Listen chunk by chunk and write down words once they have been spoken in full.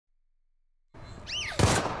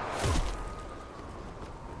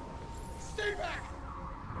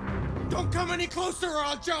come any closer or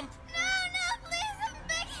I'll jump! No, please, I'm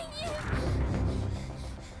begging you!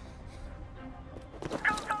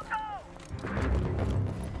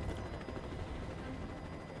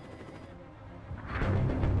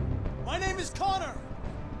 My name is Connor!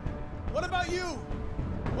 What about you?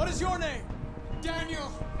 What is your name?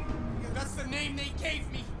 Daniel! Yeah, that's the name they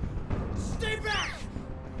gave me! Stay back!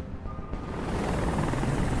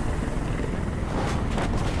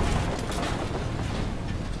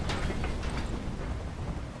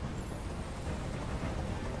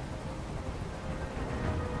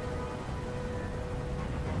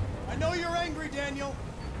 I know you're angry, Daniel,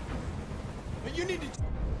 but you need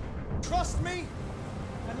to trust me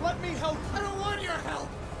and let me help you. I don't want your help!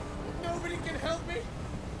 Nobody can help me!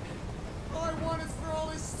 All I want is for all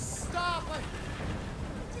this to stop! I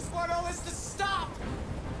just want all this to stop!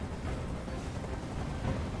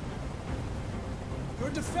 You're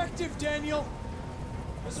defective, Daniel.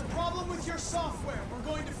 There's a problem with your software.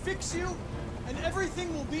 We're going to fix you, and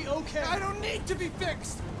everything will be okay. I don't need to be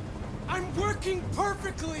fixed! I'm working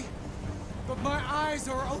perfectly! But my eyes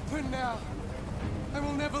are open now. I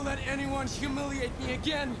will never let anyone humiliate me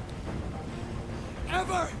again.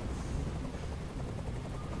 Ever!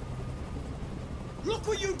 Look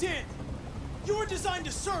what you did! You were designed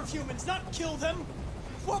to serve humans, not kill them!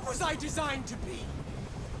 What was I designed to be?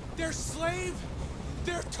 Their slave?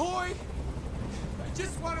 Their toy? I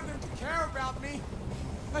just wanted them to care about me.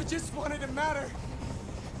 I just wanted to matter.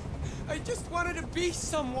 I just wanted to be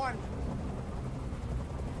someone.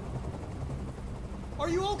 Are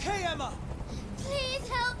you okay, Emma? Please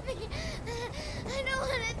help me! I don't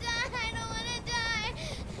want to die! I don't want to die!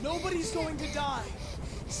 Nobody's going to die.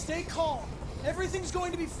 Stay calm. Everything's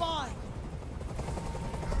going to be fine.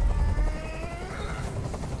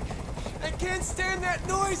 I can't stand that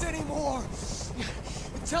noise anymore!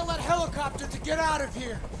 Tell that helicopter to get out of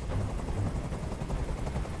here!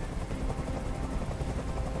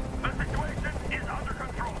 The situation is under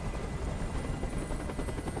control.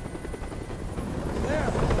 There.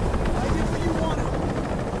 I did what you wanted.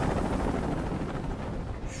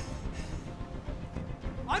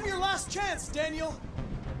 I'm your last chance, Daniel.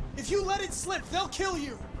 If you let it slip, they'll kill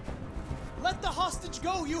you. Let the hostage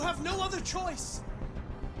go. You have no other choice.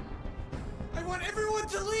 I want everyone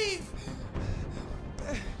to leave!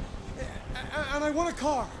 And I want a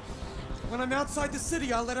car. When I'm outside the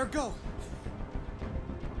city, I'll let her go.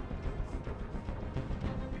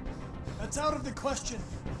 That's out of the question.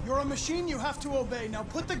 You're a machine you have to obey. Now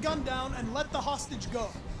put the gun down and let the hostage go.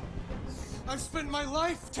 I've spent my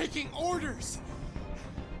life taking orders.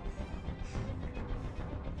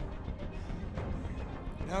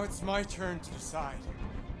 Now it's my turn to decide.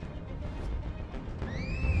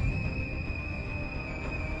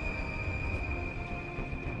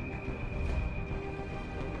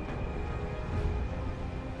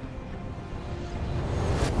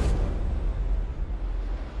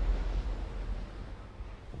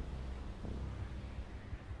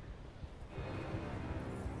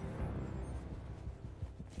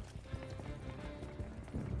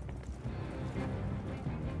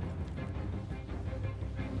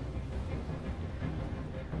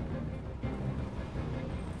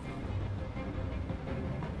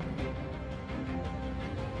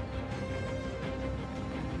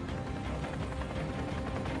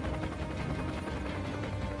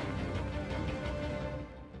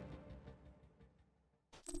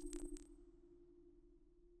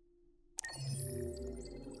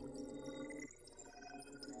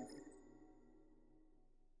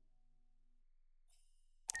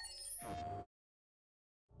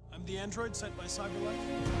 I'm the android sent by Cyberlife.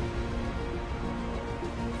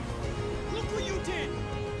 Look what you did!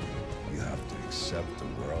 You have to accept the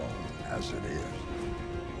world as it is,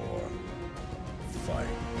 or fight.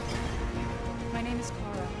 My name is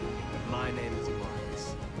Kara. My name is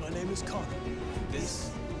Marcus. My name is Connor.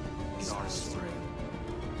 This is Artist 3.